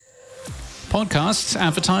Podcasts,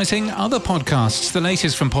 advertising, other podcasts. The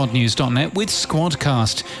latest from podnews.net with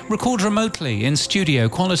Squadcast. Record remotely in studio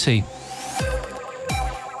quality.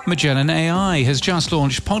 Magellan AI has just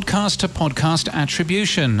launched podcast-to-podcast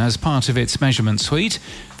attribution as part of its measurement suite.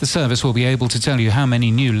 The service will be able to tell you how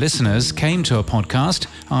many new listeners came to a podcast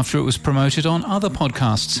after it was promoted on other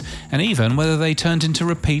podcasts, and even whether they turned into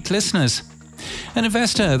repeat listeners. An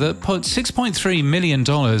investor that put $6.3 million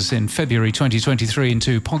in February 2023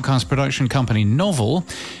 into podcast production company Novel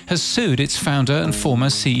has sued its founder and former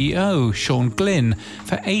CEO, Sean Glynn,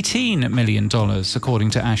 for $18 million,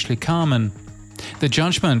 according to Ashley Carman. The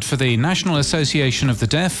judgment for the National Association of the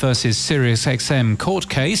Deaf versus SiriusXM court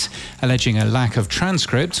case, alleging a lack of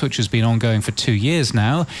transcripts, which has been ongoing for 2 years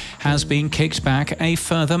now, has been kicked back a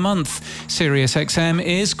further month. SiriusXM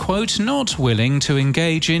is, quote, not willing to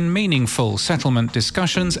engage in meaningful settlement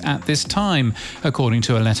discussions at this time, according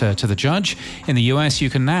to a letter to the judge. In the US, you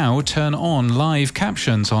can now turn on live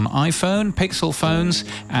captions on iPhone, Pixel phones,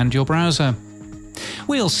 and your browser.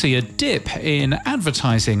 We'll see a dip in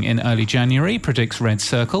advertising in early January, predicts Red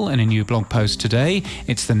Circle in a new blog post today.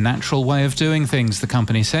 It's the natural way of doing things, the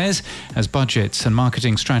company says, as budgets and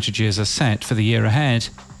marketing strategies are set for the year ahead.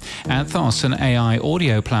 Athos, an AI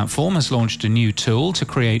audio platform, has launched a new tool to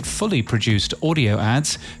create fully produced audio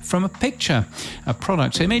ads from a picture, a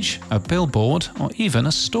product image, a billboard, or even a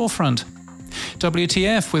storefront.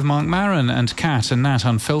 WTF with Mark Maron and Cat and Nat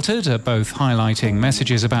Unfiltered are both highlighting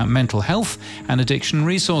messages about mental health and addiction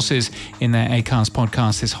resources in their Acast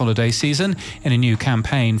podcast this holiday season in a new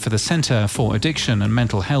campaign for the Centre for Addiction and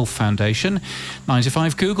Mental Health Foundation. 9 to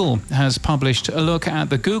 5 Google has published a look at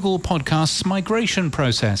the Google Podcast's migration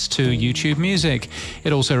process to YouTube Music.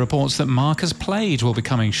 It also reports that Marcus Played will be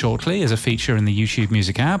coming shortly as a feature in the YouTube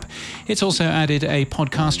Music app. It's also added a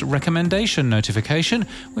podcast recommendation notification,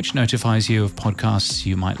 which notifies you of podcasts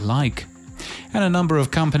you might like. And a number of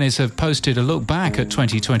companies have posted a look back at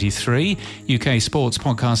 2023. UK sports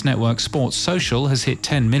podcast network Sports Social has hit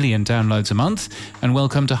 10 million downloads a month and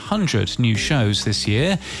welcomed 100 new shows this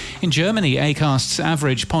year. In Germany, Acast's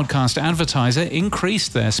average podcast advertiser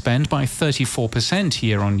increased their spend by 34%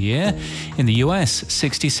 year on year. In the US,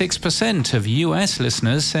 66% of US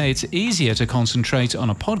listeners say it's easier to concentrate on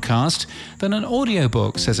a podcast than an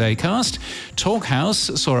audiobook, says Acast.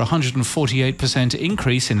 Talkhouse saw a 148%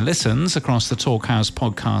 increase in listens across the Talkhouse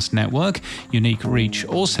podcast network. Unique reach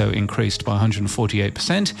also increased by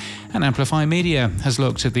 148%, and Amplify Media has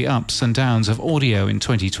looked at the ups and downs of audio in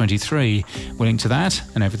 2023. We'll link to that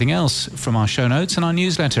and everything else from our show notes and our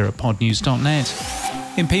newsletter at podnews.net.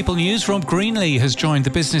 In People News, Rob Greenlee has joined the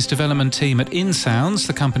business development team at InSounds.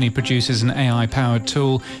 The company produces an AI-powered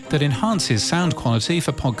tool that enhances sound quality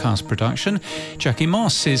for podcast production. Jackie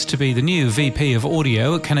Moss is to be the new VP of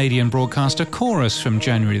Audio at Canadian broadcaster Chorus from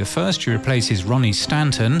January the 1st. She replaces Ronnie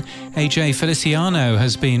Stanton. AJ Feliciano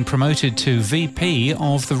has been promoted to VP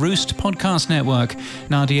of the Roost Podcast Network.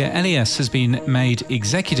 Nadia Elias has been made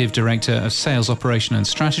Executive Director of Sales Operation and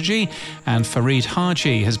Strategy. And Fareed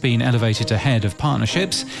Haji has been elevated to Head of Partnerships.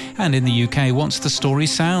 And in the UK, What's the Story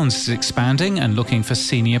Sounds is expanding and looking for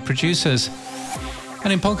senior producers.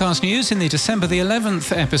 And in podcast news, in the December the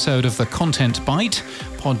 11th episode of The Content Bite,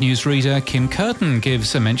 Pod News reader Kim Curtin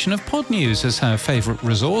gives a mention of Pod News as her favourite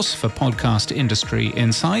resource for podcast industry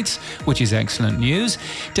insights, which is excellent news.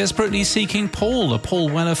 Desperately Seeking Paul, a Paul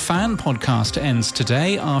Weller fan podcast, ends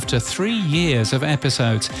today after 3 years of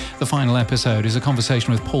episodes. The final episode is a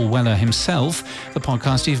conversation with Paul Weller himself. The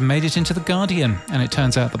podcast even made it into The Guardian, and it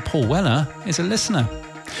turns out that Paul Weller is a listener.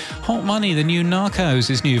 Hot Money, the new Narcos,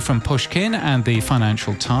 is new from Pushkin and the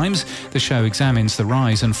Financial Times. The show examines the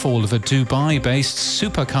rise and fall of a Dubai-based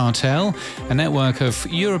super cartel, a network of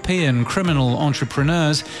European criminal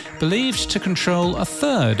entrepreneurs believed to control a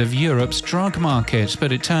third of Europe's drug market.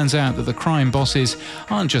 But it turns out that the crime bosses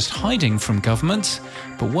aren't just hiding from governments,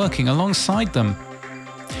 but working alongside them.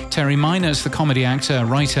 Terry Minus, the comedy actor,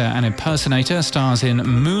 writer and impersonator, stars in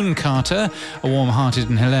Moon Carter, a warm-hearted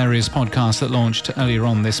and hilarious podcast that launched earlier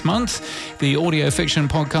on this month. The audio fiction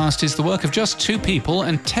podcast is the work of just 2 people,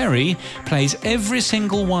 and Terry plays every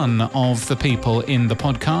single one of the people in the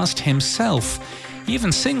podcast himself. He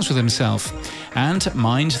even sings with himself. And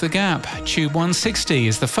Mind the Gap. Tube 160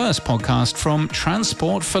 is the first podcast from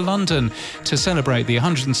Transport for London to celebrate the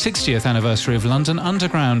 160th anniversary of London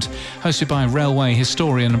Underground. Hosted by railway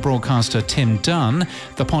historian and broadcaster Tim Dunn,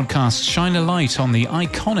 the podcasts shine a light on the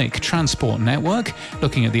iconic transport network,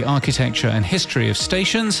 looking at the architecture and history of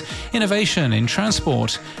stations, innovation in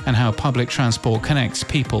transport, and how public transport connects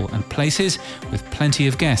people and places, with plenty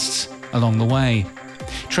of guests along the way.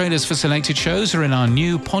 Trailers for selected shows are in our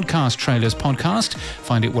new Podcast Trailers podcast.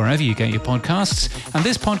 Find it wherever you get your podcasts. And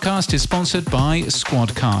this podcast is sponsored by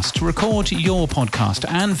Squadcast. Record your podcast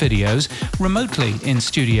and videos remotely in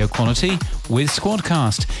studio quality with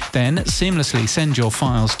Squadcast. Then seamlessly send your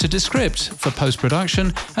files to Descript for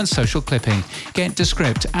post-production and social clipping. Get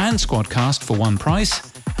Descript and Squadcast for one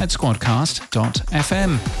price at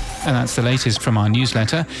squadcast.fm. And that's the latest from our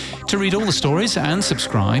newsletter. To read all the stories and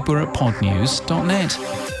subscribe, we're at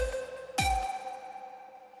podnews.net.